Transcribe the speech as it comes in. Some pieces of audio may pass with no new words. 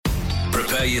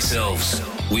prepare yourselves.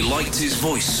 We liked his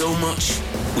voice so much,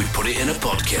 we put it in a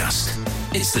podcast.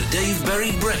 It's the Dave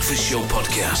Berry Breakfast Show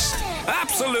podcast.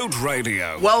 Absolute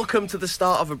Radio. Welcome to the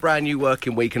start of a brand new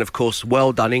working week, and of course,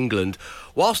 well done, England.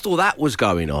 Whilst all that was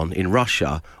going on in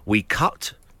Russia, we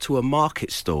cut to a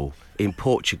market stall in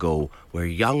Portugal where a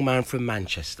young man from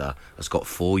Manchester has got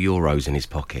 €4 in his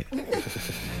pocket. And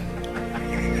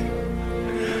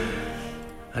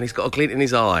he's got a glint in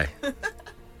his eye.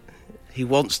 He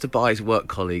wants to buy his work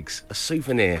colleagues a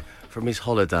souvenir from his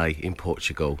holiday in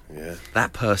Portugal. Yeah.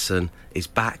 That person is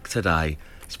back today.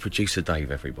 It's producer Dave,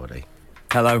 everybody.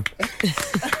 Hello.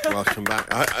 Welcome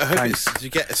back. I hope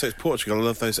it's Portugal. I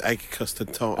love those egg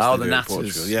custard tarts. Oh, they the do in natters.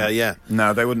 Portugal. Yeah.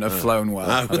 No, they wouldn't have flown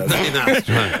well. I don't think.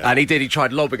 And he did. He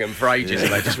tried lobbing them for ages,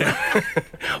 and they just went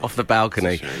off the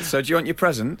balcony. So do you want your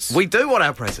presents? We do want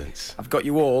our presents. I've got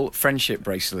you all friendship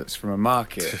bracelets from a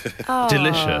market.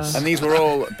 Delicious. And these were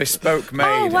all bespoke made.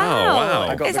 Oh, wow. Oh, wow.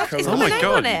 I got Is the that- colours. is Oh that my name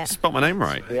God, on it? you spelt my name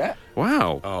right. Yeah.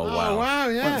 Wow. Oh, Oh, wow. wow,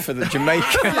 yeah. Went for the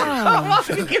Jamaican. Why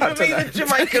are you giving me the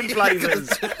Jamaican flavours?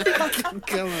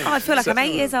 Oh, I feel like I'm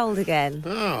 8 years old again.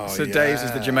 Oh, So yeah. Dave's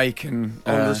is the Jamaican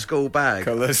On the school bag.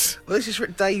 colours. Well, this is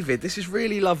David. This is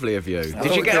really lovely of you. Did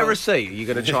thought you get a that- receipt? Are you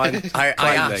going to try and I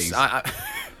claim asked. these? I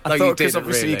No, you thought because didn't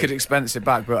obviously really. you could expense it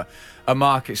back, but a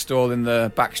market stall in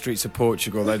the back streets of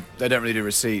Portugal, they don't really do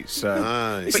receipts. So.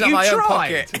 Nice. It's But not you my own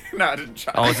tried. pocket. No, I didn't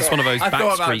try. Oh, is this one of those I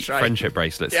thought about backstreet trying. friendship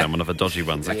bracelets then? One of the dodgy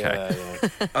ones? Okay.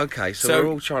 Yeah. Okay, so we're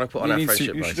all trying to put on you our need to-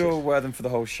 friendship You should bracelets. all wear them for the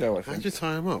whole show, I How'd think. you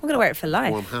tie them up? I'm going to wear it for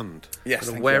life. One hand. Yes,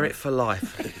 Gonna thank wear you. it for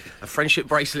life. A friendship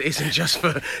bracelet isn't just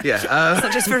for... It's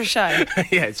not just for a show.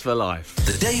 yeah, it's for life.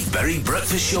 The Dave Berry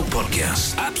Breakfast Show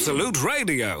podcast. Absolute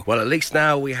Radio. Well, at least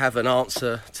now we have an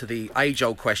answer to the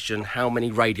age-old question, how many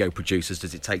radio producers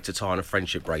does it take to tie on a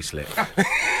friendship bracelet?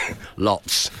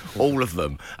 Lots. All of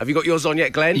them. Have you got yours on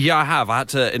yet, Glenn? Yeah, I have. I had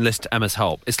to enlist Emma's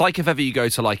help. It's like if ever you go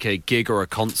to like a gig or a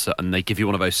concert and they give you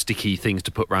one of those sticky things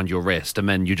to put around your wrist and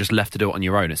then you just left to do it on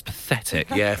your own. It's pathetic.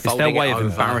 Yeah, it's their folding way it of over.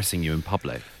 embarrassing you in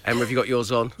public. Emma, have you got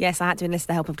yours on? Yes, I had to enlist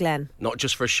the help of Glenn. Not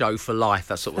just for a show, for life,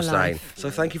 that's what For we're saying. life.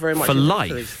 So thank you very much. For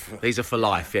life? These are for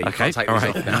life, yeah. You Okay, can't take all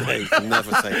these right. off now. No, you can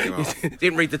never take them off.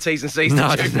 Didn't read the T's and C's, No,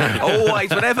 I did you? didn't. Always,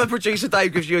 whenever producer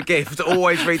Dave gives you a gift,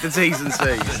 always read the T's and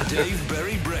C's. The Dave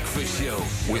Berry Breakfast Show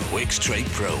with Wix Trade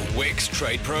Pro. Wix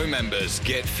Trade Pro members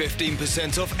get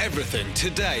 15% off everything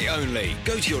today only.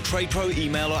 Go to your Trade Pro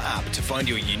email or app to find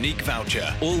your unique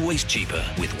voucher. Always cheaper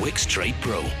with Wix Trade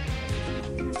Pro.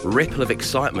 Ripple of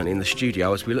excitement in the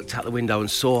studio as we looked out the window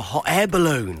and saw a hot air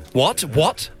balloon. What?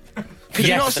 Can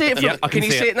you not see it? Yeah, I can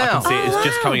you see it I now? can see it. It's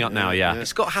just coming up now, yeah.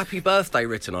 It's got happy birthday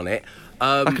written on it.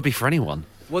 That could be for anyone.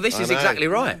 Well, this I is know. exactly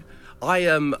right.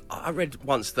 I read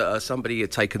once that somebody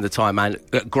had taken the time and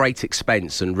at great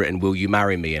expense and written "Will you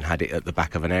marry me?" and had it at the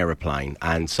back of an aeroplane,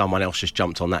 and someone else just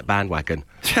jumped on that bandwagon.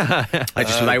 They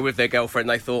just lay with their girlfriend.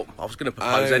 They thought I was going to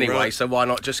propose Oh, anyway, right. so why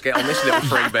not just get on this little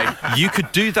freebie? You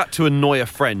could do that to annoy a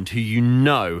friend who you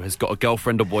know has got a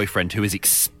girlfriend or boyfriend who is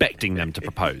expecting them to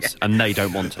propose and they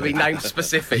don't want To be to. named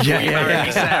specific. Yeah, Will you yeah, marry yeah.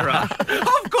 me, Sarah?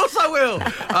 Of course I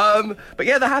will. But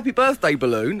yeah, the happy birthday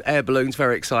balloon, air balloon's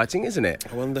very exciting, isn't it?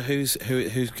 I wonder who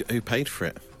paid for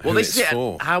it. Well, Who this is it's it.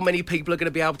 for. How many people are going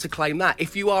to be able to claim that?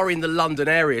 If you are in the London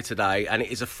area today and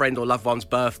it is a friend or loved one's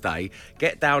birthday,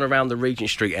 get down around the Regent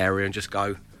Street area and just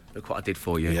go, look what I did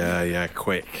for you. Yeah,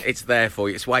 quick. It's there for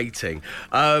you. It's waiting.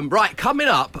 Right, coming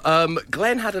up,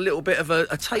 Glenn had a little bit of a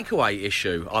takeaway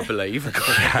issue, I believe.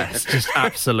 It's just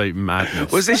absolute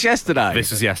madness. Was this yesterday?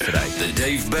 This was yesterday. The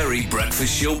Dave Berry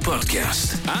Breakfast Show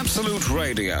podcast. Absolute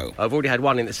Radio. I've already had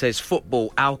one in that says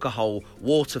football, alcohol,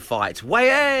 water fight.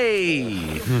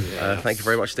 Way! Thank you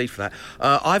very much, Steve, for that.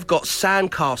 I've got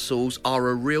sandcastles are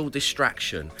a real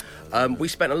distraction. We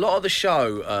spent a lot of the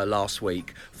show last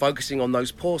week focusing on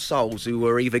those poor souls who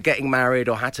were either getting married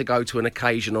or had to go to an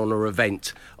occasion on an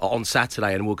event on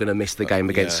Saturday and were going to miss the game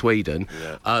against Sweden.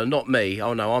 Not me.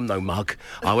 Oh, no, I'm no mug.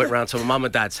 I went round to my mum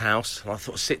and dad's house and I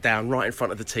thought, sit down right in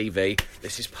front of the TV.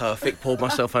 This is perfect. Poured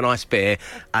myself a nice beer.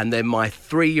 And then my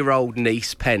 3-year-old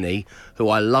niece, Penny, who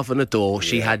I love and adore,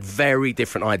 she had very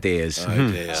different ideas.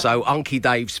 Oh, dear. So Unky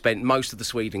Dave spent most of the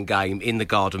Sweden game in the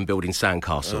garden building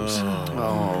sandcastles.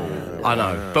 I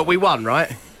know. But we won,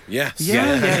 right? Yes.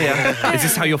 Yeah. Is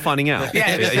this how you're finding out?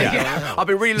 Yeah. I've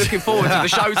been really looking forward to the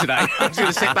show today. I'm just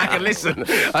going to sit back and listen.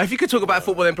 If you could talk about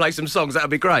football then play some songs, that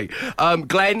would be great.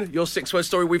 Glenn, your 6-word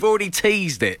story, we've already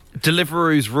teased it.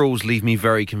 Deliveroo's rules leave me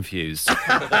very confused.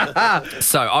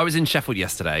 So I was in Sheffield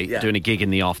yesterday doing a gig in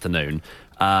the afternoon.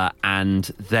 And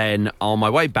then on my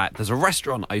way back, there's a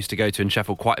restaurant I used to go to in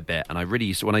Sheffield quite a bit, and when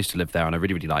I used to live there, and I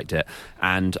really, really liked it.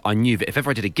 And I knew that if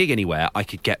ever I did a gig anywhere, I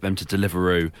could get them to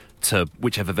Deliveroo to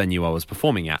whichever venue I was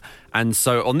performing at. And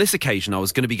so on this occasion, I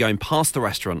was going to be going past the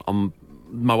restaurant on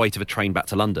my way to the train back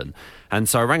to London. And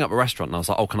so I rang up a restaurant and I was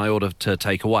like, can I order to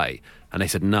take away? And they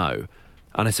said, no.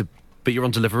 And I said, but you're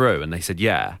on Deliveroo? And they said,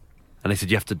 yeah. And they said,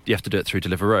 you have to do it through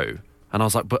Deliveroo. And I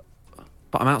was like, but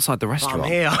I'm outside the restaurant. I'm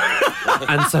here.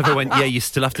 And so they went, yeah, you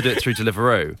still have to do it through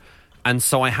Deliveroo. And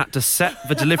so I had to set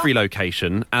the delivery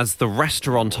location as the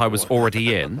restaurant I was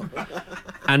already in.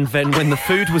 And then when the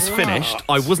food was finished,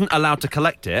 I wasn't allowed to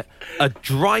collect it. A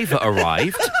driver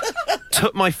arrived,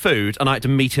 took my food, and I had to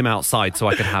meet him outside so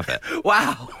I could have it.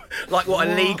 Wow. Like what,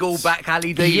 illegal back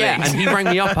alley dealings? Yeah, and he rang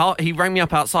me up. He rang me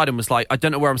up outside and was like, I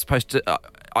don't know where I'm supposed to.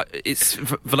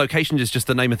 The location is just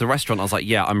the name of the restaurant. I was like,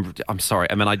 yeah, I'm sorry.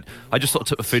 And then I just sort of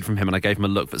took the food from him and I gave him a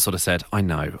look that sort of said, I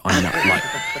know. Like,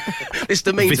 this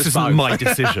isn't my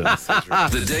decision.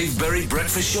 The Dave Berry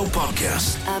Breakfast Show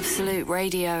podcast. Absolute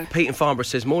Radio. Pete in Farnborough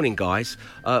says, morning guys.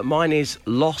 Mine is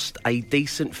lost a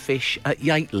decent fish at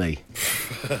Yateley.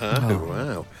 Oh,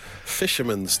 wow.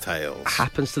 Fisherman's tales.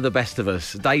 Happens to the best of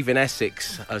us. Dave in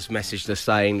Essex has messaged us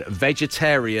saying,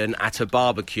 vegetarian at a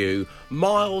barbecue,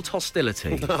 mild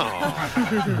hostility. Well,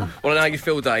 I know how you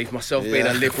feel, Dave, myself being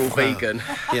a liberal vegan.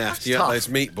 Yeah, after you had those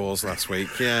meatballs last week.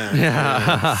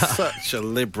 Yeah. Such a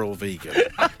liberal vegan.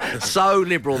 So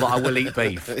liberal that I will eat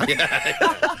beef.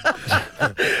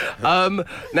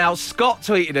 Now, Scott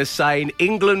tweeted us saying,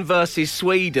 England versus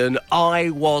Sweden, I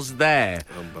was there.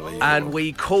 Unbelievable. And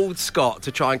we called Scott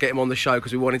to try and get him on the show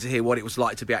because we wanted to hear what it was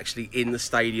like to be actually in the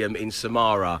stadium in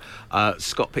Samara.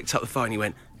 Scott picked up the phone, he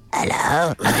went,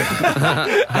 hello.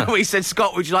 And we said,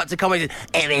 Scott, would you like to come in?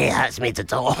 It really hurts me to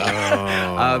talk.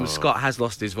 Scott has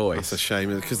lost his voice. That's a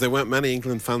shame, because there weren't many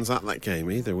England fans at that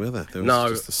game either, were there? There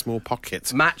was just a small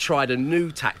pocket. Matt tried a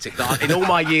new tactic that in all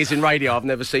my years in radio I've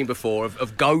never seen before,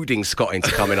 of goading Scott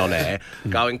into coming on air,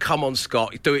 going, come on,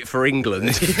 Scott, do it for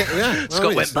England.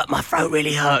 Scott went, but my throat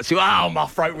really hurts. He went, my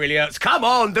throat really hurts. Come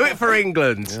on, do it for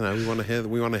England. You know, we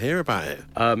want to hear about it.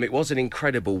 It was an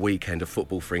incredible weekend of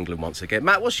football for England once again.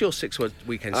 Matt, what's your 6-word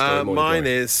weekend story? Mine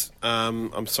is,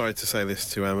 I'm sorry to say this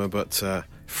to Emma, but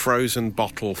frozen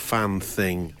bottle fan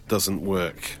thing doesn't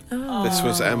work. This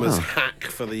was Emma's hack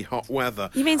for the hot weather.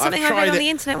 You mean something I read on the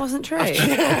internet wasn't true?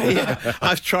 Yeah.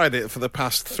 I've tried it for the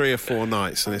past 3 or 4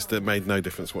 nights and it's made no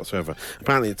difference whatsoever.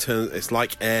 Apparently it's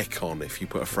like aircon if you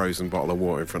put a frozen bottle of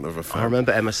water in front of a fan. I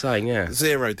remember Emma saying,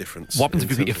 Zero difference. What happens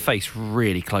if you put your face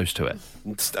really close to it?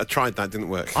 I tried that, didn't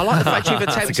work. I like the fact you've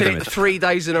attempted it 3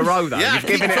 days in a row, though. Yeah, you've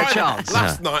given it a chance.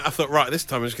 Last night, I thought, right, this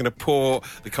time I'm just going to pour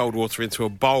the cold water into a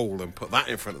bowl and put that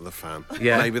in front of the fan.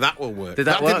 Yeah. Maybe that will work. Did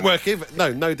that work? Didn't work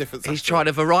either. No difference. He's tried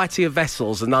a variety of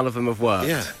vessels and none of them have worked.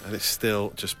 Yeah, and it's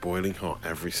still just boiling hot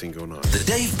every single night. The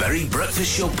Dave Berry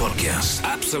Breakfast Show podcast.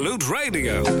 Absolute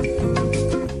Radio.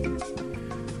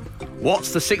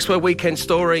 What's the 6-word weekend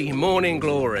story? Morning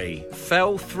glory.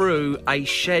 Fell through a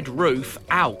shed roof.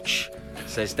 Ouch,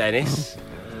 says Dennis.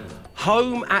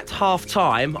 Home at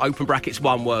half-time, open brackets,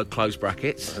 one word, close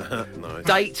brackets. Nice.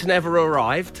 Date never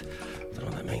arrived. I don't know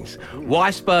what that means.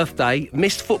 Wife's birthday,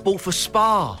 missed football for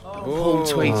Spa. Paul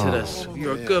tweeted us.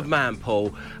 You're a good man,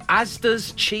 Paul.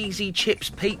 Asda's cheesy chips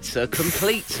pizza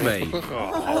completes me.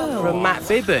 From Matt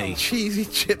Bibby. Cheesy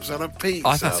chips on a pizza.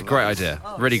 I think that's a great idea.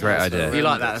 Really great idea. You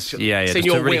like that? It's Just in to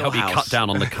your really help wheelhouse. you cut down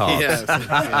on the carbs.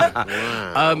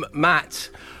 Wow. Matt,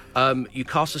 you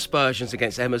cast aspersions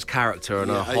against Emma's character and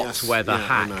her hot weather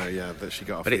hack. I know, that she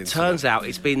got off But the it turns out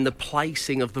it's been the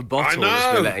placing of the bottle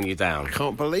that's been letting you down. I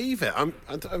can't believe it. I'm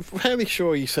fairly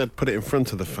sure you said put it in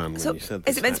front of the fan So when you said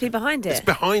is it meant to be behind it? It's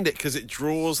behind it because it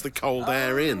draws the cold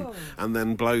air in and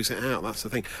then blows it out. That's the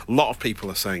thing. A lot of people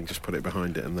are saying just put it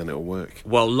behind it and then it'll work.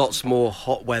 Well, lots more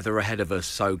hot weather ahead of us,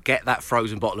 so get that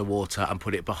frozen bottle of water and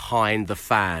put it behind the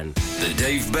fan. The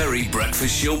Dave Berry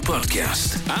Breakfast Show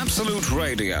podcast. Absolute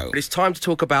Radio. But it's time to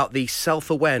talk about the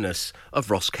self-awareness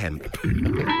of Ross Kemp.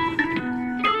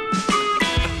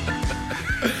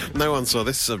 No one saw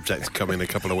this subject coming a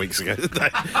couple of weeks ago, did they?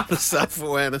 The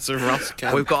self-awareness of Ross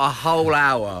Kemp. We've got a whole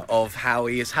hour of how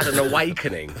he has had an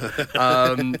awakening,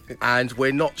 and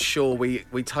we're not sure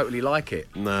we totally like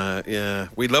it. No, yeah.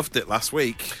 We loved it last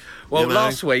week. Well,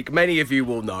 last week, many of you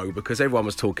will know, because everyone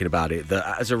was talking about it,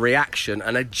 that as a reaction,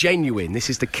 and a genuine, this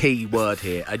is the key word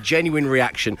here, a genuine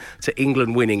reaction to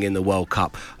England winning in the World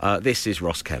Cup, this is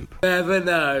Ross Kemp. Never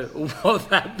know what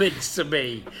that means to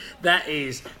me. That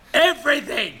is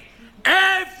everything!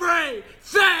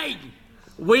 Everything!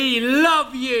 We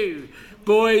love you!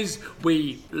 Boys,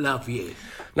 we love you.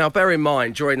 Now, bear in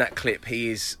mind, during that clip, he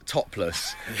is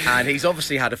topless, and he's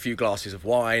obviously had a few glasses of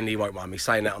wine. He won't mind me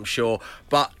saying that, I'm sure.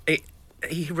 But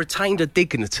he retained a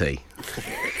dignity.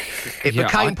 It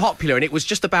became popular, and it was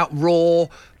just about raw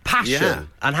passion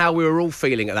and how we were all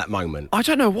feeling at that moment. I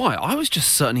don't know why. I was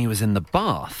just certain he was in the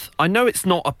bath. I know it's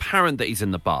not apparent that he's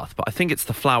in the bath, but I think it's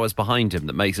the flowers behind him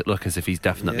that makes it look as if he's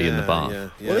definitely in the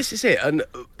bath. Well, this is it.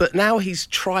 But now he's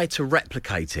tried to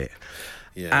replicate it.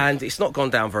 Yeah. And it's not gone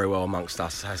down very well amongst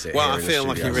us, has it? Well, I feel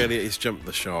like he's jumped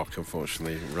the shark,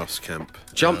 unfortunately, Ross Kemp.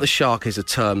 Jump the shark is a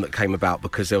term that came about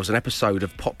because there was an episode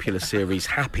of popular series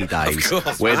Happy Days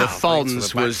where the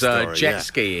Fonz was jet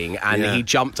skiing and he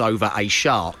jumped over a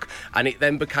shark, and it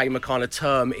then became a kind of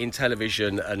term in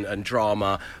television and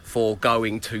drama for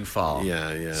going too far.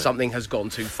 Yeah. Something has gone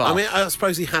too far. I mean, I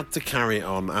suppose he had to carry it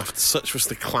on after such was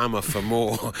the clamour for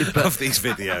more of these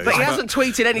videos. But he hasn't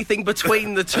tweeted anything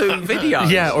between the two videos.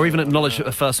 Yeah, or even acknowledged that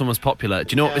the first one was popular.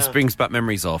 Do you know what this brings back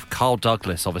memories of? Carl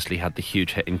Douglas obviously had the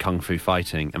huge hit in Kung Fu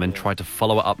Fighting and then tried to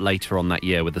follow it up later on that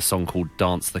year with a song called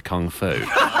Dance the Kung Fu.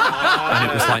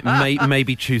 And it was like,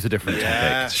 maybe choose a different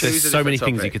topic. There's so many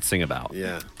things you could sing about.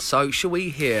 Yeah. So, shall we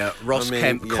hear Ross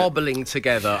Kemp cobbling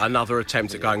together another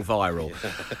attempt at going viral?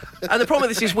 And the problem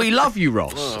with this is we love you,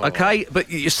 Ross, okay? But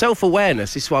your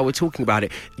self-awareness, this is why we're talking about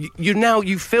it.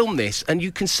 You film this and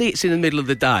you can see it's in the middle of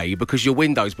the day because your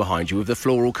window's behind you with the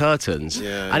floral curtains.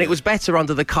 And it was better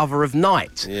under the cover of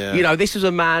night. You know, this was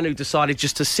a man who decided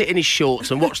just to sit in his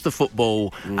shorts and watch the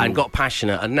football and got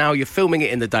passionate, and now you're filming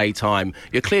it in the daytime.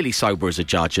 You're clearly sober as a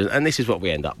judge, and this is what we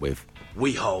end up with.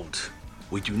 We hold.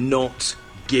 We do not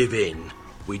give in.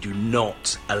 We do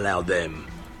not allow them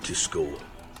to score.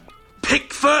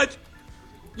 Pickford,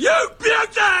 you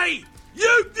beauty!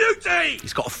 You beauty!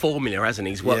 He's got a formula, hasn't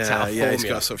he? He's worked out a formula. Yeah, he's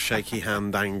got a sort of shaky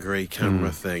hand, angry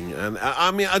camera thing. And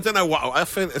I mean, I don't know what... I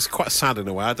feel it's quite sad in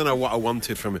a way. I don't know what I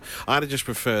wanted from him. I'd have just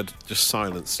preferred just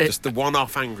silence. Just the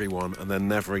one-off angry one and then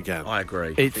never again. I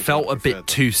agree. It felt a bit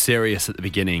too serious at the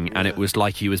beginning, and it was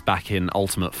like he was back in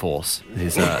Ultimate Force.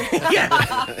 His,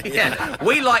 yeah.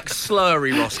 We like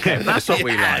slurry, Ross Kemp. That's what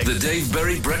we like. The Dave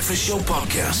Berry Breakfast Show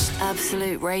Podcast.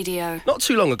 Absolute Radio. Not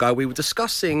too long ago, we were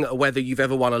discussing whether you've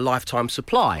ever won a lifetime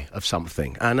supply of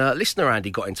something, and listener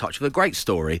Andy got in touch with a great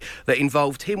story that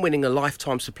involved him winning a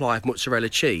lifetime supply of mozzarella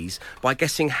cheese by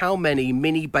guessing how many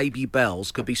mini baby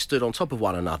bells could be stood on top of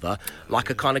one another, like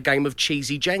a kind of game of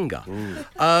cheesy Jenga.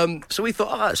 So we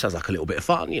thought, that sounds like a little bit of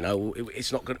fun. You know,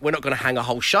 we're not going to hang a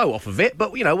whole show off of it,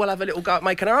 but you know, we'll have a little go at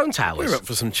making our own towers. We're up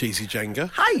for some cheesy Jenga.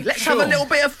 Hey, let's have a little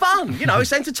bit of fun. You know,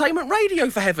 it's entertainment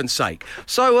radio, for heaven's sake.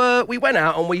 So we went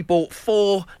out and we bought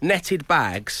 4 netted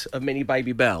bags of mini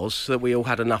baby bells so that we all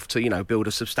had enough to, you know, build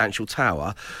a substantial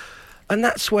tower. And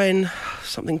that's when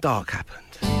something dark happened.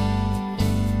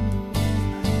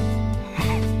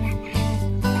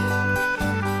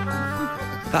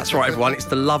 That's right, everyone. It's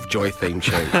the Lovejoy theme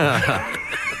tune.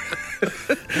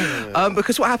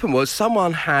 Because what happened was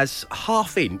someone has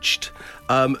half-inched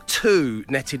 2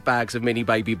 netted bags of mini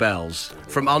baby bells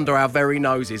from under our very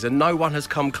noses, and no one has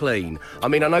come clean. I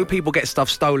mean, I know people get stuff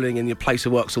stolen in your place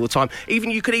of works all the time.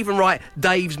 You could even write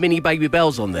Dave's mini baby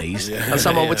bells on these, and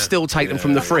someone would still take them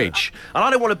from the fridge. And I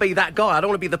don't want to be that guy. I don't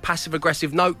want to be the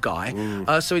passive-aggressive note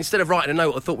guy. So instead of writing a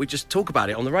note, I thought we'd just talk about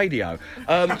it on the radio.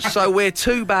 So we're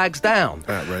 2 bags down.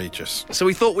 Outrageous. So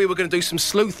we thought we were going to do some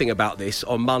sleuthing about this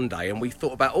on Monday, and we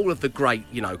thought about all of the great,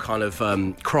 you know, kind of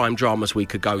crime dramas we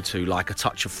could go to, like A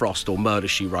Touch of Frost or Murder,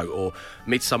 She Wrote or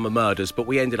Midsummer Murders, but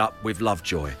we ended up with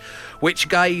Lovejoy, which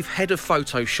gave head of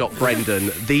Photoshop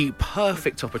Brendan the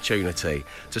perfect opportunity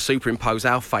to superimpose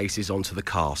our faces onto the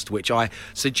cast, which I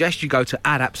suggest you go to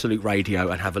 @Absolute Radio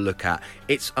and have a look at.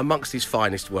 It's amongst his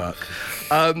finest work.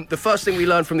 The first thing we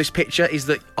learned from this picture is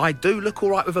that I do look all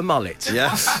right with a mullet.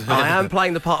 Yes. I am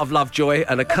playing the part of Lovejoy,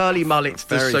 and a curly mullet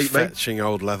does suit me. Very fetching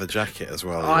old leather jacket as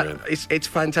well. It's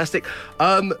fantastic.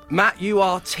 Matt, you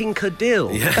are Tinker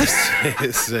Dill. Yes,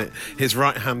 his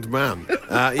right-hand man.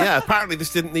 Apparently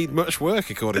this didn't need much work,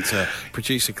 according to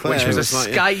producer Claire. Which was a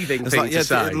scathing thing to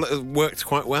say. It worked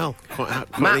quite well. Quite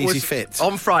Matt an easy fit.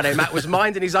 On Friday, Matt was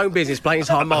minding his own business, playing his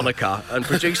harmonica, and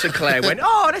producer Claire went,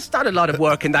 that's done a lot of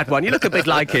work in that one. You look a bit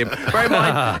like him. Bear in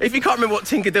mind, if you can't remember what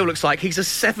Tinker Dill looks like, he's a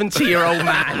 70-year-old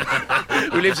man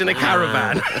who lives in a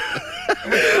caravan.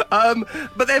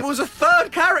 But there was a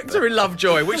third character in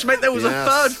Lovejoy, which meant there was a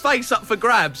third face up for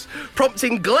grabs,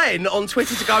 prompting Glenn on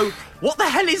Twitter to go, what the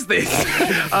hell is this?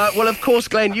 Well, of course,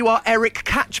 Glenn, you are Eric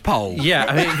Catchpole. Yeah,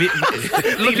 I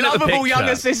mean, the lovable young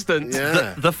assistant.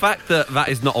 Yeah. The fact that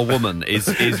is not a woman is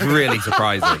really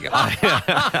surprising.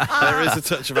 There is a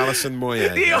touch of Alison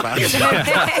Moyet.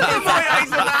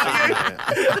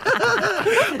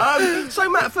 So So,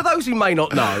 Matt, for those who may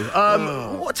not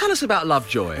know, tell us about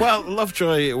Lovejoy. Well,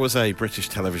 Lovejoy was a British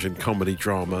television comedy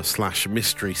drama /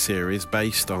 mystery series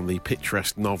based on the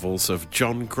picturesque novels of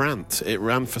John Grant. It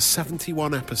ran for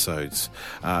 71 episodes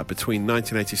between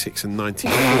 1986 and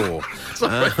 94.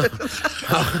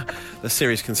 The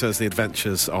series concerns the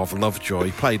adventures of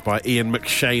Lovejoy, played by Ian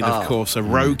McShane, of course, a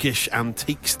roguish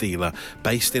antique dealer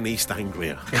based in East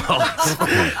Anglia.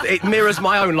 It mirrors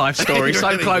my own life story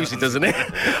so closely, doesn't it?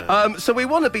 So we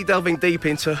want to be delving deep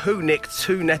into who nicked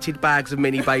 2 netted bags of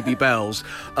mini Baby Bells.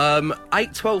 8,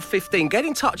 12, 15. Get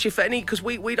in touch if any, because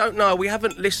we don't know. We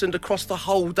haven't listened across the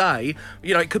whole day.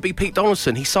 You know, it could be Pete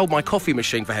Donaldson. He sold my coffee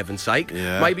machine, for heaven's sake.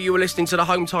 Yeah. Maybe you were listening to the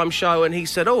Home Time show and he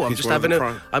said, I'm just having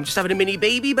a mini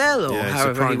Baby Bell, or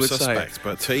however he would suspect, say it.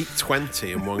 But to eat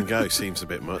 20 in one go seems a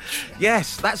bit much.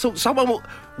 Yes, that's all.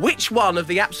 Which one of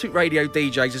the Absolute Radio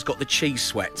DJs has got the cheese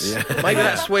sweats? Yeah. Maybe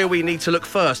that's where we need to look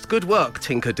first. Good work,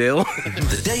 Tinkerdill.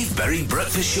 The Dave Berry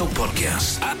Breakfast Show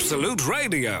Podcast. Absolute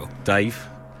Radio. Dave,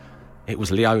 it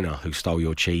was Leona who stole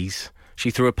your cheese. She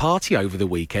threw a party over the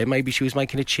weekend. Maybe she was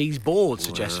making a cheese board,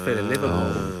 suggests Phil in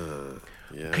Liverpool.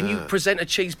 Yeah. Can you present a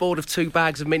cheese board of 2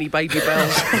 bags of mini Baby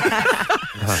Bells?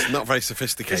 It's not very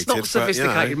sophisticated. It's not a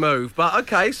sophisticated move, but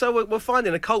okay, so we're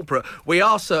finding a culprit. We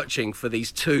are searching for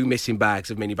these 2 missing bags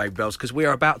of mini Baby Bells because we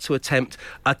are about to attempt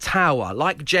a tower,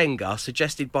 like Jenga,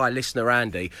 suggested by listener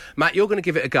Andy. Matt, you're going to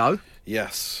give it a go.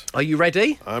 Yes. Are you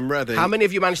ready? I'm ready. How many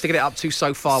have you managed to get it up to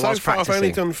so far whilst practising? I've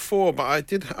only done 4, but I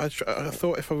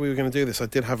thought if we were going to do this, I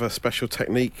did have a special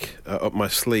technique up my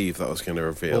sleeve that I was going to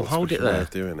reveal. Well, hold it there.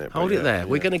 Doing it, hold it there. Yeah.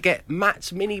 We're going to get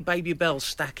Matt's mini Baby Bell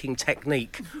stacking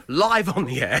technique live on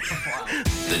the air.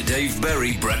 The Dave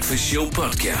Berry Breakfast Show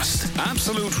Podcast.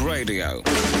 Absolute Radio.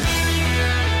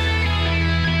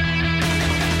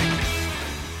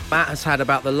 Matt has had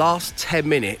about the last 10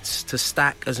 minutes to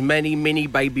stack as many mini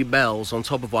Baby Bells on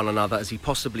top of one another as he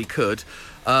possibly could.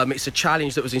 It's a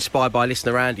challenge that was inspired by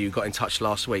listener Andy, who got in touch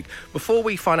last week. Before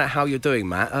we find out how you're doing,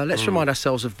 Matt, let's remind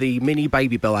ourselves of the mini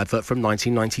Baby Bell advert from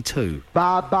 1992.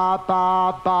 Ba ba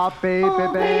ba ba baby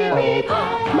bell. Baby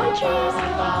pop my cheese.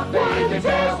 Ba baby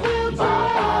bell. Ba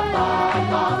ba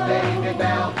ba baby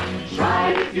bell.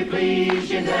 Try it if you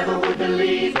please, you never would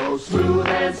believe. Oh, smooth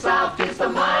and soft, it's the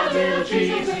mild little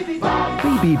cheese.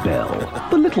 Baby Bell,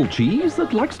 the little cheese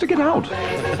that likes to get out.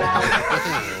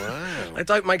 They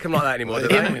don't make them like that anymore, do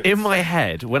they? In my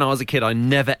head, when I was a kid, I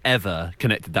never ever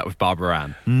connected that with Barbara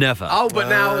Ann. Never. Oh, but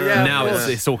now, yeah. Now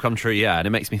it's all come true, yeah, and it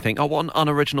makes me think, what an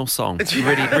unoriginal song. It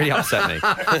really upset me.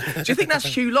 Do you think that's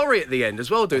Hugh Laurie at the end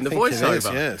as well, doing the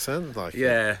voiceover? Yeah, it sounded like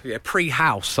it. Yeah,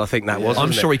 pre-House, I think that was.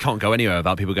 I'm sure he can't go anywhere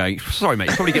without people going, sorry, mate,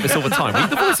 you probably get this all the time. Read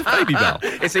the voice of Baby Bell.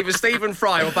 It's either Stephen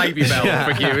Fry or Baby Bell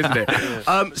for Hugh, isn't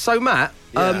it? So, Matt,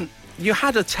 you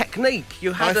had a technique.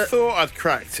 I thought I'd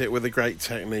cracked it with a great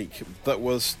technique that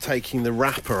was taking the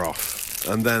wrapper off,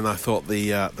 and then I thought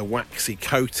the waxy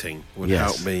coating would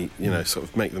help me, sort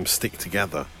of make them stick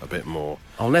together a bit more.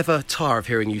 I'll never tire of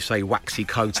hearing you say waxy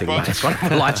coating, Matt. It's one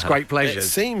of life's great pleasures. It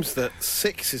seems that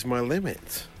 6 is my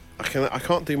limit. I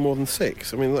can't do more than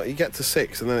 6. I mean, look, you get to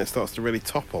 6 and then it starts to really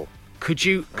topple. Could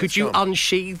you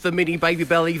unsheathe the mini Baby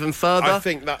Bell even further? I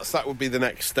think that would be the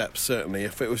next step, certainly.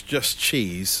 If it was just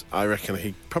cheese, I reckon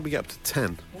he'd probably get up to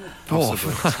 10.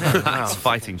 Possibly. That's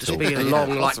fighting Just be a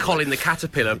long, like Colin the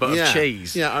Caterpillar, but of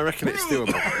cheese. Yeah, I reckon it's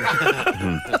doable.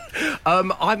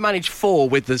 I've managed 4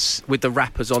 with the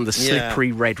wrappers on the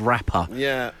slippery red wrapper.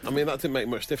 Yeah, I mean, that didn't make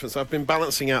much difference. I've been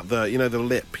balancing out the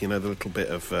lip, the little bit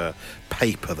of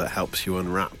paper that helps you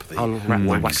unwrap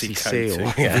the waxy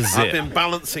seal. Yeah. I've been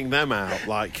balancing them out,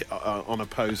 like, on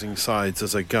opposing sides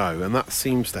as I go, and that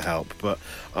seems to help, but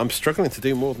I'm struggling to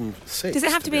do more than 6. Does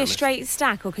it have to be a straight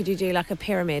stack, or could you do like a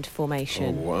pyramid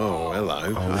formation? Oh, whoa,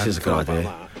 hello. Oh, this is a good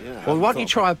idea. Yeah, well, why don't you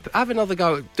try have another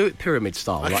go? Do it pyramid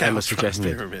style, like Emma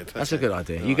suggested. Pyramid. That's a good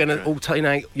idea. You're going to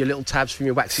alternate your little tabs from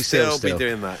your waxy seal. Still be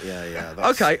doing that. Yeah.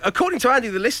 Okay. According to Andy,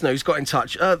 the listener who's got in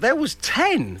touch, there was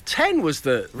 10. 10 was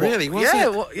the really.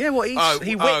 What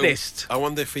he witnessed. I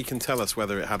wonder if he can tell us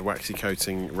whether it had waxy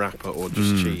coating wrapper or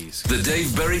just cheese. The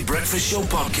Dave Berry Breakfast Show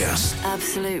Podcast.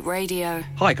 Absolute Radio.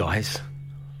 Hi guys.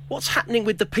 What's happening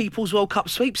with the People's World Cup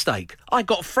sweepstake? I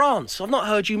got France. I've not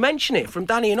heard you mention it. From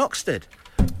Danny in Oxted.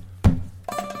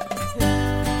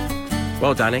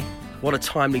 Well, Danny, what a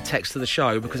timely text to the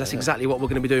show, because that's exactly what we're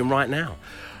going to be doing right now.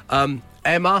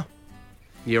 Emma,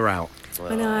 you're out.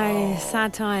 I know,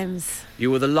 sad times.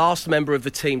 You were the last member of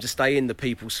the team to stay in the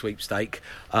People's Sweepstake.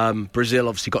 Brazil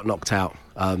obviously got knocked out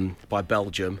by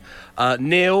Belgium.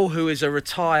 Neil, who is a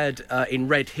retired in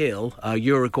Red Hill,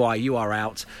 Uruguay, you are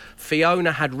out.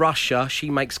 Fiona had Russia.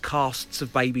 She makes casts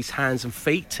of babies' hands and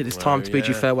feet. It is time to bid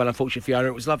you farewell, unfortunately, Fiona.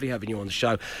 It was lovely having you on the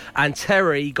show. And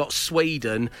Terry got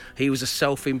Sweden. He was a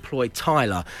self-employed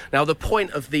tiler. Now, the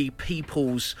point of the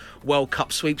People's World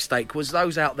Cup Sweepstake was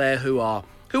those out there who are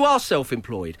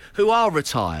self-employed, who are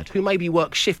retired, who maybe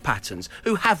work shift patterns,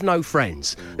 who have no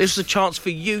friends. This is a chance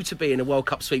for you to be in a World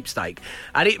Cup sweepstake.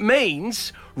 And it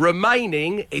means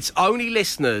remaining, it's only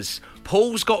listeners.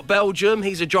 Paul's got Belgium,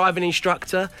 he's a driving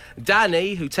instructor.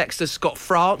 Danny, who texts us, got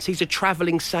France, he's a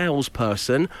travelling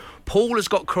salesperson. Paul has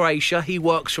got Croatia, he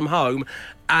works from home.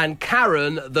 And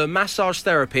Karen, the massage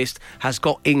therapist, has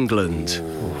got England.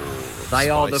 Ooh, they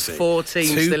are the 4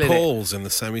 teams still in it. Two Pauls in the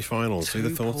semi-finals. Who'd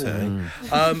have thought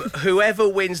it? Whoever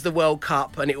wins the World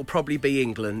Cup, and it will probably be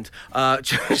England,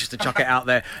 just to chuck it out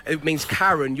there, it means,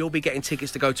 Karen, you'll be getting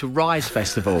tickets to go to Rise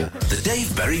Festival. The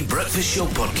Dave Berry Breakfast Show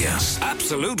Podcast.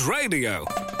 Absolute Radio.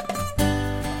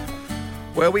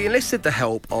 Well, we enlisted the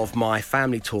help of my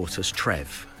family tortoise,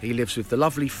 Trev. He lives with the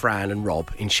lovely Fran and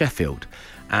Rob in Sheffield.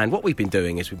 And what we've been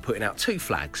doing is we're putting out 2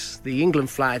 flags, the England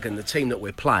flag and the team that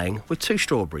we're playing, with 2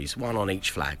 strawberries, 1 on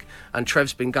each flag. And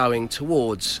Trev's been going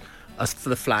towards us for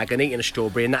the flag and eating a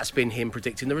strawberry, and that's been him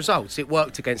predicting the results. It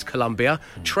worked against Colombia.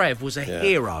 Trev was a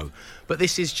hero. But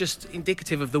this is just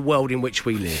indicative of the world in which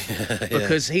we live.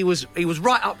 Because he was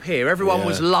right up here. Everyone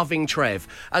was loving Trev.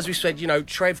 As we said,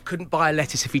 Trev couldn't buy a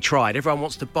lettuce if he tried. Everyone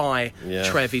wants to buy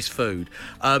Trev his food.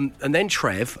 And then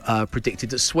Trev predicted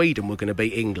that Sweden were going to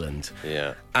beat England.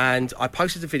 Yeah. And I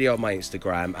posted a video on my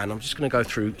Instagram, and I'm just going to go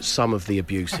through some of the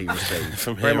abuse he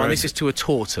received. Bear in mind, this is to a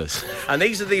tortoise. And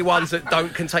these are the ones that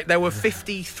don't contain... There were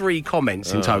 53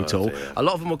 comments in total. Dear. A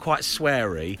lot of them were quite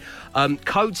sweary.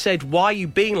 Code said, "Why are you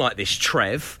being like this,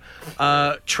 Trev?"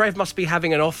 Trev must be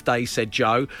having an off day, said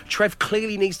Joe. Trev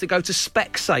clearly needs to go to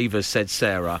Specsavers, said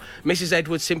Sarah. Mrs.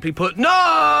 Edwards simply put,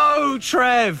 "No,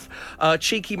 Trev!"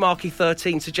 Cheeky Marky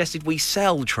 13 suggested we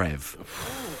sell Trev.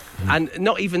 And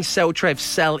not even sell Trev,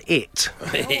 sell it.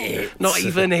 Not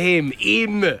even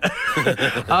him.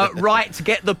 Right, to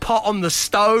get the pot on the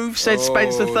stove, said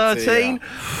Spencer 13. Dear.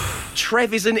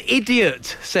 Trev is an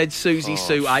idiot, said Susie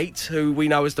Sue 8, who we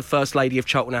know as the First Lady of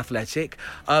Charlton Athletic.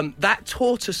 That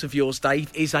tortoise of yours,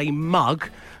 Dave, is a mug,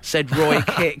 said Roy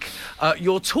Kick.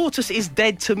 Your tortoise is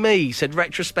dead to me, said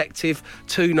Retrospective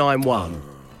 291.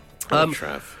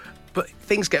 Trev. But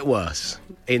things get worse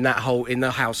in the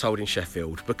household in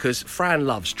Sheffield, because Fran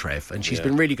loves Trev, and she's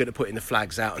been really good at putting the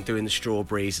flags out and doing the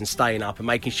strawberries and staying up and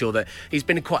making sure that he's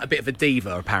been quite a bit of a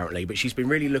diva apparently, but she's been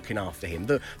really looking after him.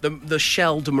 The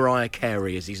shelled Mariah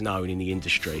Carey, as he's known in the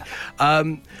industry.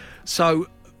 So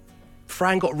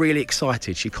Fran got really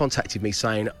excited. She contacted me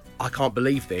saying, "I can't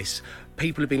believe this.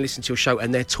 People have been listening to your show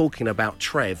and they're talking about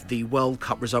Trev, the World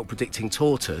Cup result predicting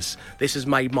tortoise. This has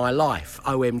made my life,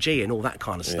 OMG," and all that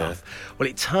kind of stuff. Well,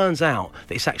 it turns out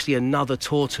that it's actually another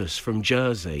tortoise from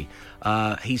Jersey.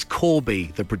 He's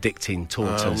Corby, the predicting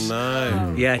tortoise.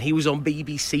 Oh, no. Yeah, and he was on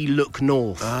BBC Look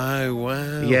North. Oh,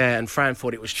 wow. Yeah, and Fran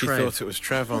thought it was Trev. She thought it was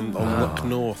Trev on Look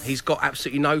North. He's got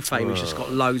absolutely no fame. He's just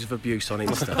got loads of abuse on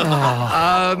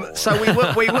Insta. So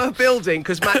we were building,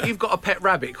 because Matt, you've got a pet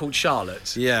rabbit called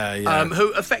Charlotte. Yeah.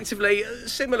 Who effectively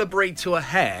similar breed to a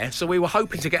hare. So we were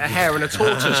hoping to get a hare and a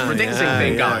tortoise predicting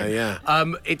thing going.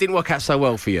 It didn't work out so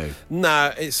well for you.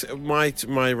 No, it's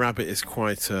my rabbit is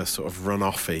quite sort of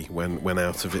runoffy when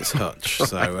out of its hutch,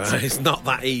 so it's not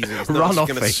that easy. It's not just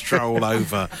going to stroll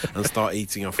over and start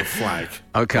eating off a flag.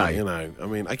 Okay,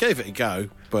 but, I gave it a go,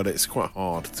 but it's quite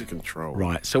hard to control.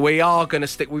 Right, so we are going to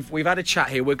stick. We've had a chat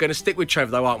here. We're going to stick with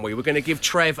Trev, though, aren't we? We're going to give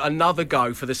Trev another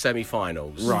go for the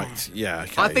semi-finals. Right. Yeah.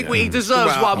 Okay, I think he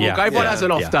deserves one more go. Everyone has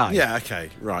an off day. Yeah. Okay.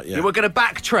 Right. Yeah. We're going to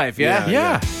back Trev.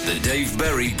 Yeah. The Dave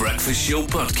Berry Breakfast Show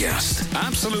Podcast.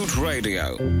 Absolute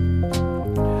Radio.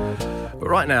 But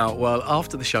right now, well,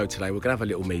 after the show today, we're going to have a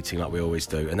little meeting like we always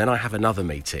do. And then I have another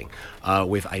meeting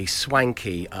with a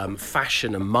swanky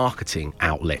fashion and marketing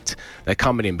outlet. They're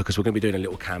coming in because we're going to be doing a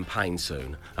little campaign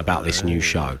soon about this new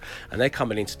show. And they're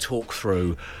coming in to talk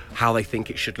through how they think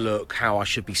it should look, how I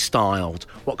should be styled,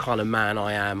 what kind of man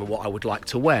I am and what I would like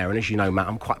to wear. And as you know, Matt,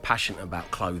 I'm quite passionate about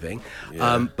clothing.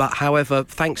 But however,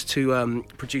 thanks to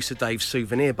producer Dave's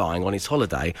souvenir buying on his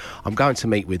holiday, I'm going to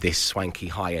meet with this swanky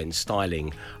high-end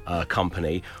styling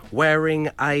company wearing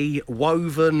a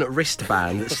woven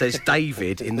wristband that says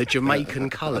David in the Jamaican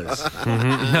colours.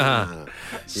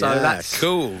 So that's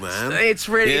cool, man. It's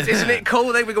really, isn't it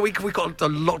cool? We've got a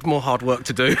lot more hard work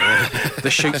to do. The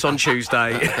shoot's on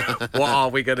Tuesday. What are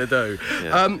we going to do?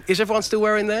 Yeah. Is everyone still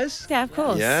wearing theirs? Yeah, of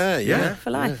course. Yeah. For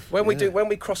life. When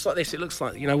we cross like this, it looks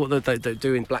like, you know what they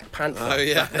do in Black Panther. Oh,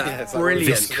 yeah. That's brilliant.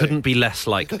 This couldn't be less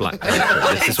like Black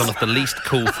Panther. This is one of the least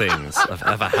cool things I've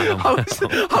ever had on my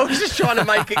I was just trying to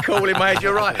make it cool in my head,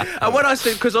 you're right. And when I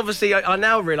said, because obviously I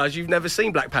now realise you've never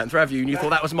seen Black Panther, have you? And you thought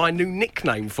that was my new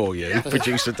nickname for you,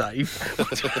 Producer Dave.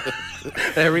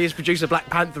 There he is, Producer Black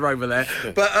Panther over there.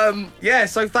 But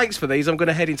so thanks for these. I'm going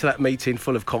to head into that meeting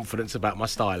full of confidence about my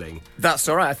styling. That's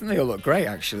all right. I think they all look great,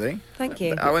 actually. Thank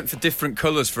you. I went for different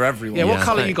colours for everyone. Yeah, what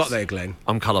colour you got there, Glenn?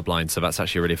 I'm colourblind, so that's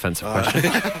actually a really offensive question.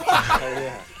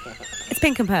 It's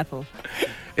pink and purple.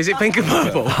 Is it pink and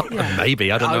purple?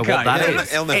 Maybe. I don't know what that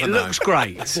is. He'll never It know. looks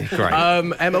great. Great.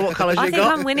 Emma, what colours I you think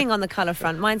got? I'm winning on the colour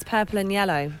front. Mine's purple and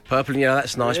yellow. Purple and yellow,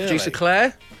 that's nice. Really? Producer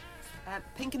Claire?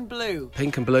 Pink and blue.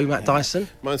 Pink and blue, Matt Dyson?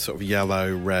 Mine's sort of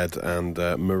yellow, red, and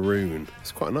maroon.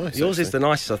 It's quite nice. Yours is actually. the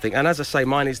nicest, I think. And as I say,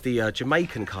 mine is the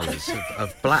Jamaican colours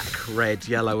of black, red,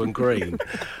 yellow and green.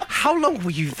 How long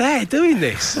were you there doing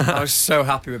this? I was so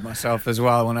happy with myself as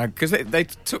well because they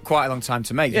took quite a long time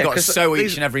to make. Yeah, You've got to 'cause sew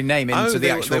these- each and every name into the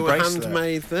they actual were bracelet.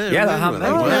 handmade there. Yeah, they're weren't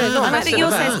handmade. they? yeah. And I think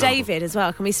yours about says David as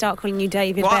well. Can we start calling you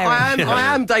David Well, Berry?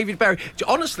 I am David Berry.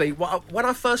 Honestly, when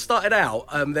I first started out,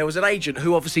 there was an agent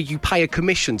who obviously you pay a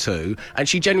commission to, and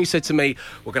she genuinely said to me,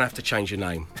 "We're going to have to change your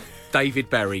name. David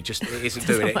Berry just isn't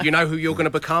doing it. You know who you're going to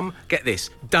become? Get this,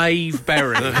 Dave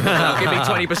Berry. Give me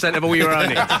 20% of all your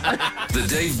earnings." The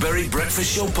Dave Berry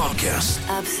Breakfast Show podcast.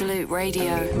 Absolute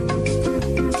Radio.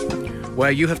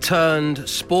 Where you have turned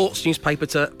sports newspaper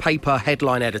to paper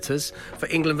headline editors. For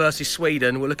England versus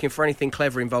Sweden, we're looking for anything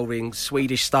clever involving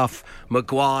Swedish stuff.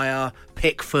 Maguire,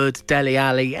 Pickford, Dele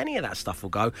Alli, any of that stuff will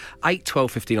go. 8, 12,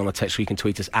 15 on the text, so you can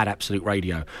tweet us at Absolute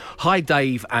Radio. Hi,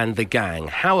 Dave and the gang.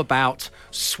 How about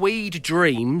Swede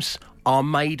dreams are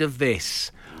made of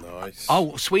this? Nice.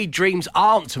 Oh, Swede dreams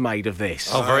aren't made of this.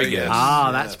 Oh, very good.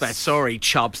 That's bad. Sorry,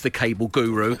 Chubbs, the cable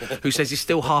guru, who says he's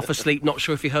still half asleep, not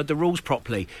sure if he heard the rules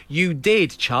properly. You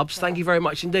did, Chubbs. Thank you very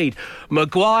much indeed.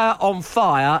 Maguire on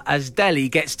fire as Dele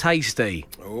gets tasty.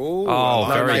 Oh,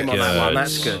 very name on that one. good.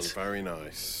 That's good. Very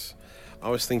nice. I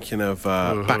was thinking of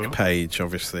back page,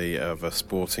 obviously, of a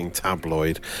sporting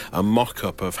tabloid, a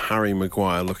mock-up of Harry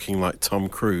Maguire looking like Tom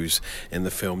Cruise in the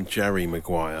film Jerry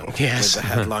Maguire. Yes. With the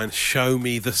headline, "Show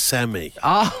me the semi."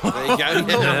 Oh. There you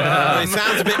go. Well, it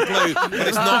sounds a bit blue, but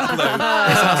it's not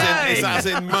blue. It's as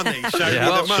in money. Show me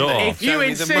the money. Sure. If you Show me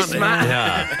the insist, money. Matt.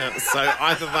 Yeah. So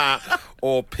either that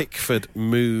or Pickford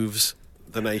moves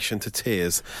the nation to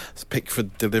tears.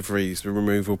 Pickford deliveries, the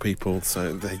removal people,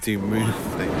 so they do move.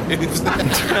 They move.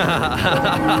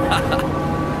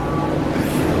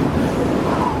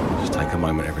 Just take a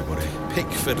moment, everybody.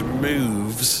 Pickford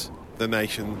moves the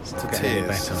nation to getting any tears.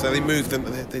 better. So they move them.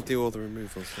 They do all the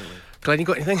removals, don't they? Glenn, you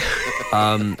got anything?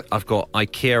 I've got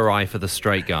IKEA eye for the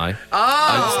straight guy.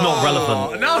 Oh! It's not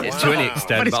relevant to any But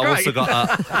extent, it's but I've also great.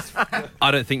 got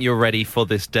I don't think you're ready for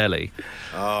this deli.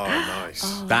 Oh,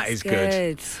 nice. That is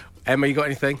good. Emma, you got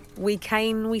anything? We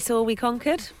came, we saw, we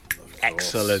conquered.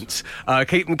 Excellent.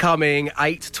 Keep them coming.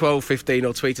 8, 12, 15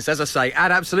 or tweet us, as I say,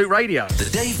 at Absolute Radio. The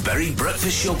Dave Berry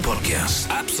Breakfast Show podcast.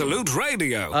 Absolute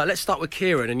Radio. Let's start with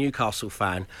Kieran, a Newcastle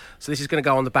fan. So this is going to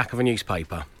go on the back of a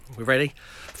newspaper. We ready?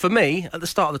 For me, at the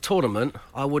start of the tournament,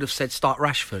 I would have said start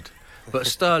Rashford. But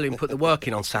Sterling put the work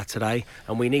in on Saturday,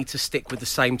 and we need to stick with the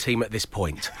same team at this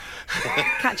point.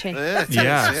 Catchy. Yeah,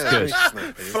 it's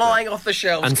good. Flying off the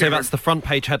shelves. And so Kieran. that's the front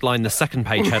page headline, the second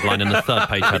page headline, and the third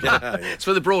page headline. It's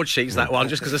for the broadsheets, that one,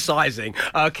 just because of sizing.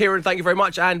 Kieran, thank you very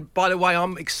much. And by the way,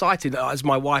 I'm excited, as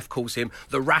my wife calls him,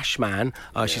 the Rash Man.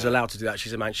 She's allowed to do that.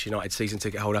 She's a Manchester United season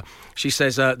ticket holder. She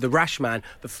says, the Rash Man,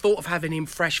 the thought of having him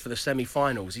fresh for the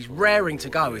semi-finals, he's raring to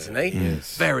go, isn't he?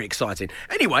 Yes. Very exciting.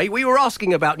 Anyway, we were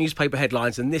asking about newspaper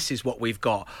headlines, and this is what we've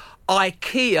got.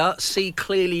 IKEA see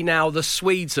clearly now the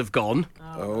Swedes have gone.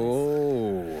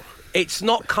 Oh. It's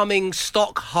not coming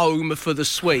stock home for the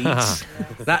Swedes.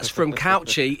 That's from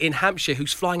Couchy in Hampshire,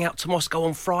 who's flying out to Moscow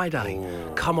on Friday.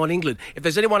 Oh. Come on, England. If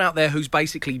there's anyone out there who's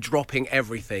basically dropping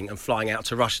everything and flying out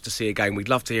to Russia to see a game, we'd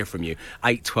love to hear from you.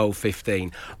 8, 12,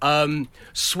 15.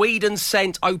 Sweden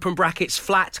sent, open brackets,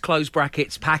 flat, close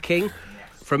brackets, packing.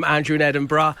 From Andrew in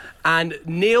Edinburgh. And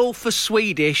nil for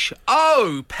Swedish.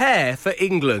 Oh, pair for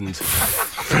England.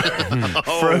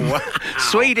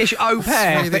 Swedish au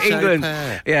pair for England.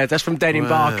 Yeah, that's from Den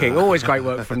Embarking. Always great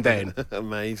work from Den.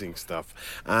 Amazing stuff.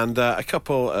 And a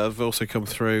couple have also come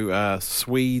through.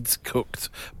 Swedes cooked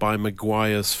by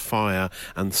Maguire's fire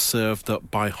and served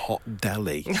up by Hot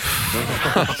Deli.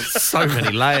 So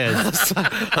many layers.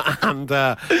 And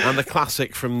the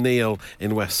classic from Neil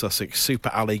in West Sussex, Super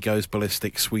Ali goes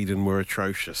ballistic, Sweden were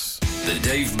atrocious. The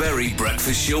Dave Berry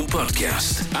Breakfast Show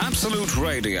Podcast. Absolute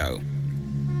Radio.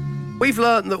 We've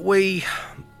learnt that we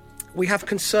have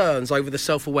concerns over the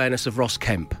self-awareness of Ross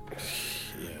Kemp.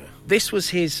 This was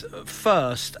his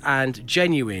first and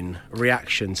genuine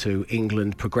reaction to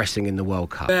England progressing in the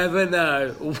World Cup. Never know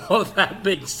what that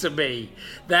means to me.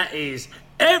 That is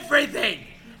everything!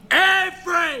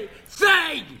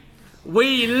 Everything!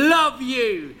 We love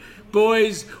you!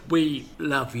 Boys, we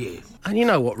love you. And you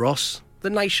know what, Ross? The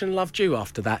nation loved you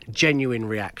after that genuine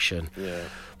reaction. Yeah.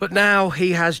 But now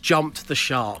he has jumped the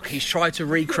shark. He's tried to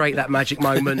recreate that magic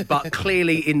moment, but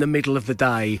clearly in the middle of the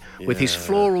day, with his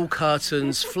floral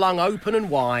curtains flung open and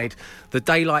wide, the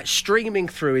daylight streaming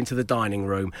through into the dining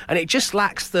room, and it just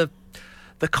lacks the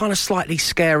kind of slightly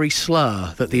scary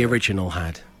slur that the original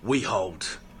had. We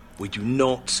hold. We do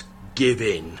not give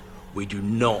in. We do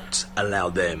not allow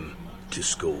them to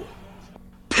score.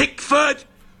 Pickford,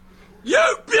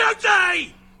 you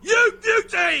beauty! You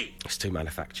beauty! It's too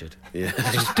manufactured. Yeah.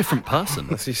 He's a different person.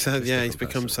 As he said, he's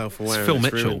become self-aware. It's Phil and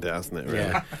Mitchell. ruined it, hasn't it,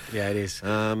 really? Yeah, it is.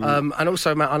 And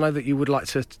also, Matt, I know that you would like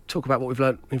to talk about what we've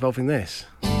learnt involving this.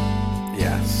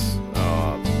 Yes.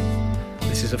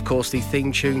 This is, of course, the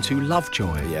theme tune to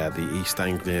Lovejoy. Yeah, the East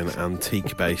Anglian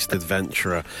antique-based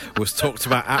adventurer was talked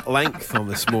about at length on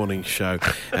this morning's show.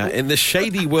 In the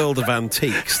shady world of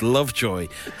antiques, Lovejoy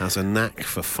has a knack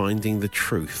for finding the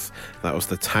truth. That was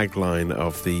the tagline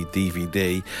of the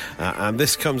DVD. And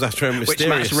this comes after a mysterious... Which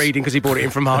Matt's reading because he brought it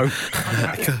in from home.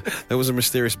 There was a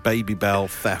mysterious Baby Bell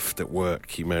theft at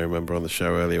work. You may remember on the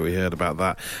show earlier we heard about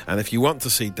that. And if you want to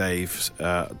see Dave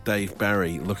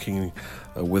Berry looking...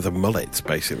 with a mullet,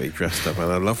 basically, dressed up,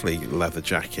 and a lovely leather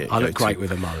jacket. I look great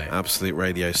with a mullet. Absolute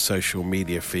Radio's social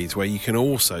media feeds, where you can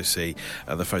also see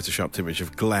the photoshopped image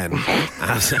of Glenn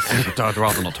as I'd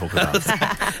rather not talk about it.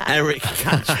 Eric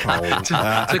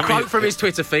Catchpole. To quote from his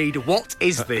Twitter feed, what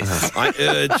is this? I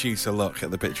urge you to look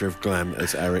at the picture of Glenn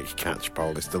as Eric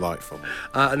Catchpole. It's delightful.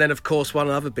 And then, of course, one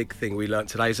other big thing we learnt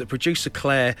today is that producer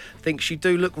Claire thinks you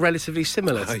do look relatively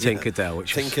similar to Tinkerbell,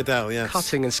 which was Tinkerbell, yes.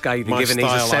 cutting and scathing, My given he's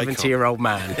a style 70-year-old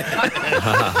man.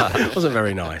 Wasn't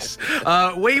very nice.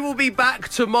 We will be back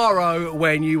tomorrow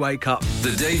when you wake up.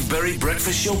 The Dave Berry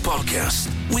Breakfast Show Podcast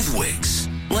with Wix.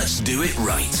 Let's do it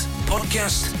right.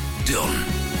 Podcast done.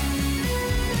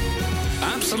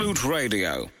 Absolute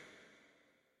Radio.